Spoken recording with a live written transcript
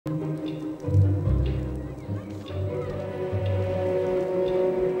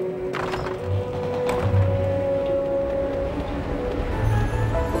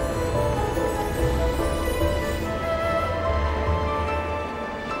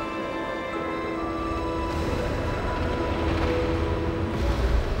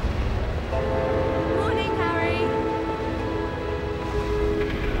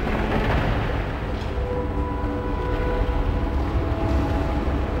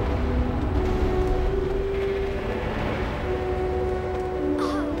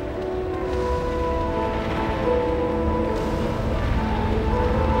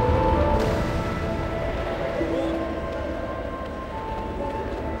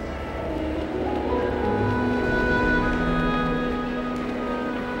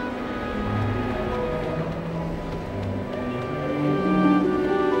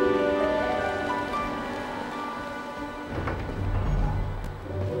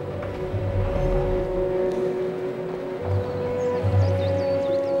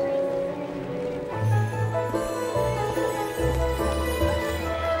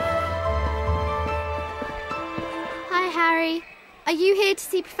Are you here to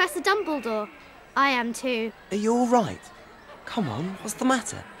see Professor Dumbledore? I am too. Are you all right? Come on, what's the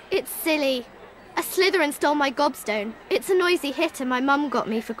matter? It's silly. A Slytherin stole my gobstone. It's a noisy hitter my mum got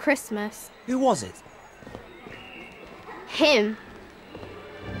me for Christmas. Who was it? Him.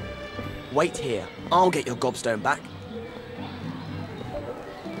 Wait here. I'll get your gobstone back.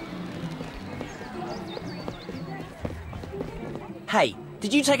 Hey,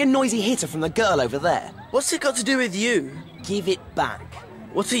 did you take a noisy hitter from the girl over there? What's it got to do with you? Give it back.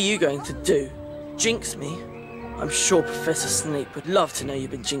 What are you going to do? Jinx me? I'm sure Professor Snape would love to know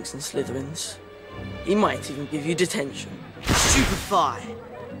you've been jinxing Slytherins. He might even give you detention. Stupefy!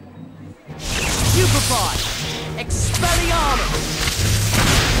 Stupefy! Expelliarmus!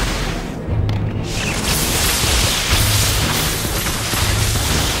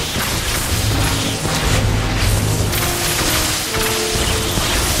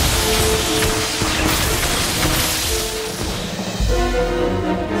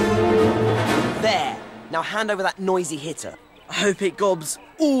 There! Now hand over that noisy hitter. I hope it gobs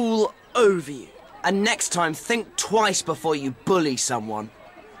all over you. And next time, think twice before you bully someone.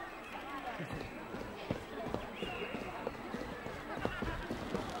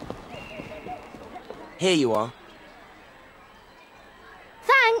 Here you are.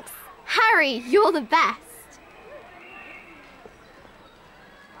 Thanks! Harry, you're the best.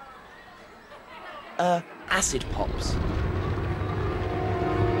 Acid pops.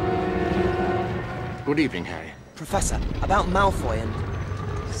 Good evening, Harry. Professor, about Malfoy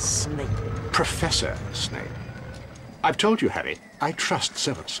and Snape. Professor Snape. I've told you, Harry, I trust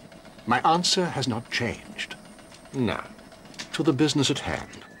Severus. My answer has not changed. Now, to the business at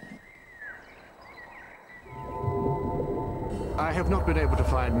hand. I have not been able to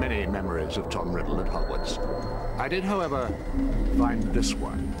find many memories of Tom Riddle at Hogwarts. I did, however, find this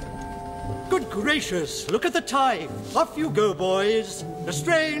one. Good gracious, look at the time. Off you go, boys.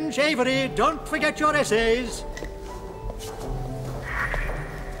 Lestrange, Avery, don't forget your essays.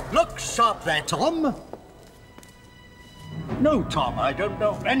 Look sharp there, Tom. No, Tom, I don't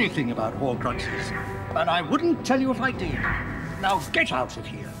know anything about Horcruxes. And I wouldn't tell you if I did. Now get out of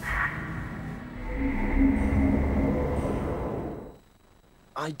here.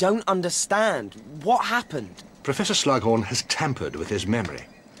 I don't understand. What happened? Professor Slughorn has tampered with his memory.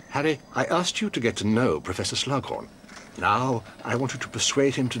 Harry, I asked you to get to know Professor Slughorn. Now, I want you to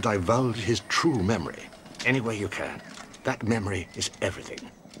persuade him to divulge his true memory. Any way you can. That memory is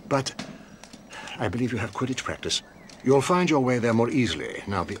everything. But I believe you have Quidditch practice. You'll find your way there more easily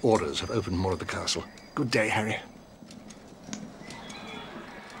now the orders have opened more of the castle. Good day, Harry.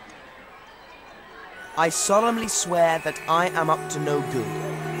 I solemnly swear that I am up to no good.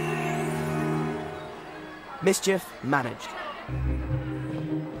 Mischief managed.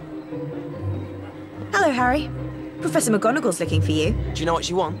 Hello, Harry. Professor McGonagall's looking for you. Do you know what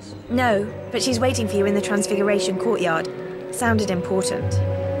she wants? No, but she's waiting for you in the Transfiguration courtyard. Sounded important.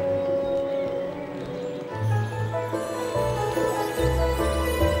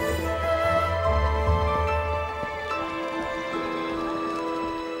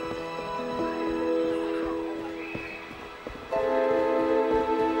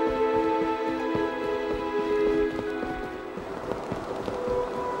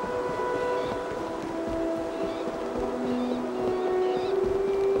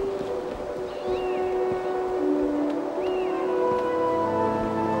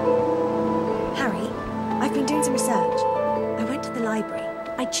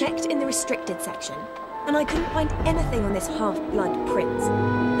 Checked in the restricted section, and I couldn't find anything on this half-blood prince.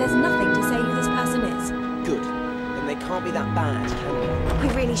 There's nothing to say who this person is. Good. Then they can't be that bad, can they?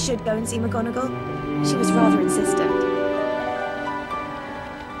 We really should go and see McGonagall. She was rather insistent.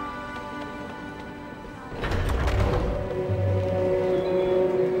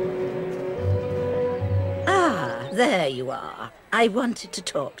 Ah, there you are. I wanted to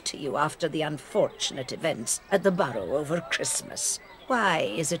talk to you after the unfortunate events at the Burrow over Christmas. Why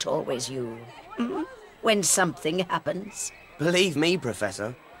is it always you? When something happens? Believe me,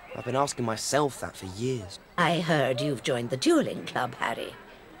 Professor. I've been asking myself that for years. I heard you've joined the dueling club, Harry.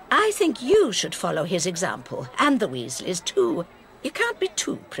 I think you should follow his example, and the Weasleys too. You can't be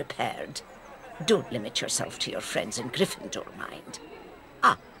too prepared. Don't limit yourself to your friends in Gryffindor, mind.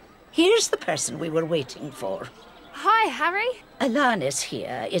 Ah, here's the person we were waiting for. Hi, Harry. Alanis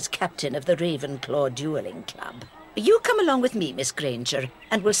here is captain of the Ravenclaw Dueling Club. You come along with me, Miss Granger,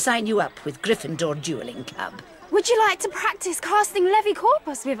 and we'll sign you up with Gryffindor Dueling Club. Would you like to practice casting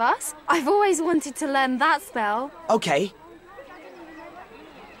Levicorpus with us? I've always wanted to learn that spell. Okay.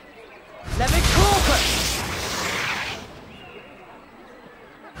 Levicorpus!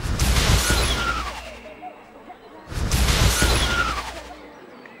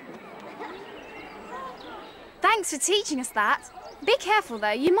 Thanks for teaching us that. Be careful though,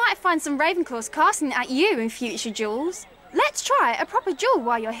 you might find some Ravenclaws casting it at you in future duels. Let's try a proper duel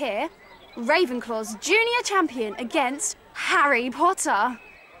while you're here. Ravenclaw's junior champion against Harry Potter.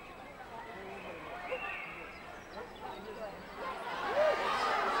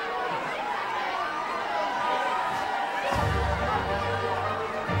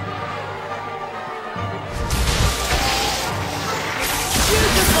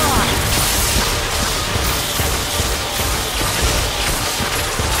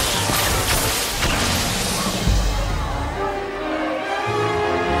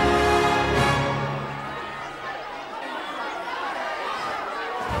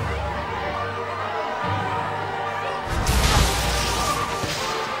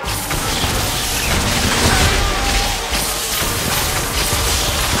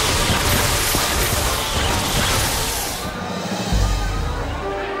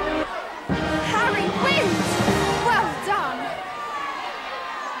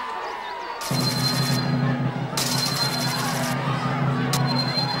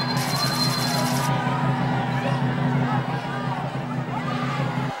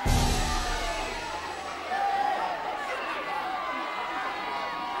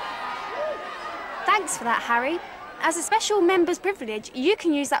 Thanks for that, Harry. As a special member's privilege, you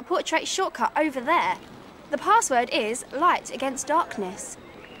can use that portrait shortcut over there. The password is light against darkness.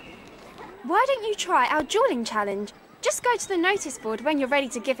 Why don't you try our dueling challenge? Just go to the notice board when you're ready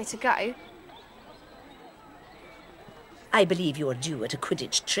to give it a go. I believe you're due at a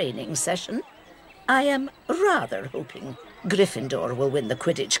Quidditch training session. I am rather hoping Gryffindor will win the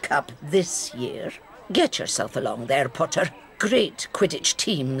Quidditch Cup this year. Get yourself along there, Potter. Great Quidditch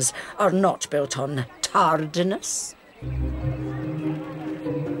teams are not built on tardiness.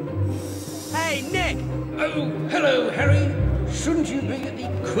 Hey, Nick! Oh, hello, Harry. Shouldn't you be at the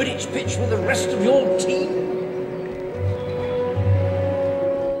Quidditch pitch with the rest of your team?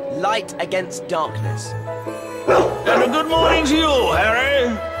 Light against darkness. And a good morning to you,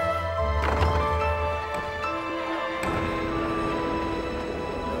 Harry.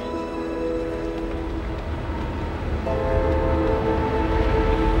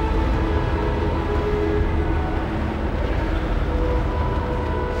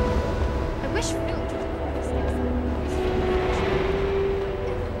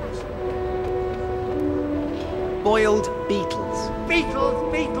 Boiled beetles.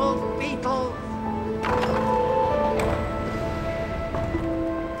 Beetles, beetles, beetles.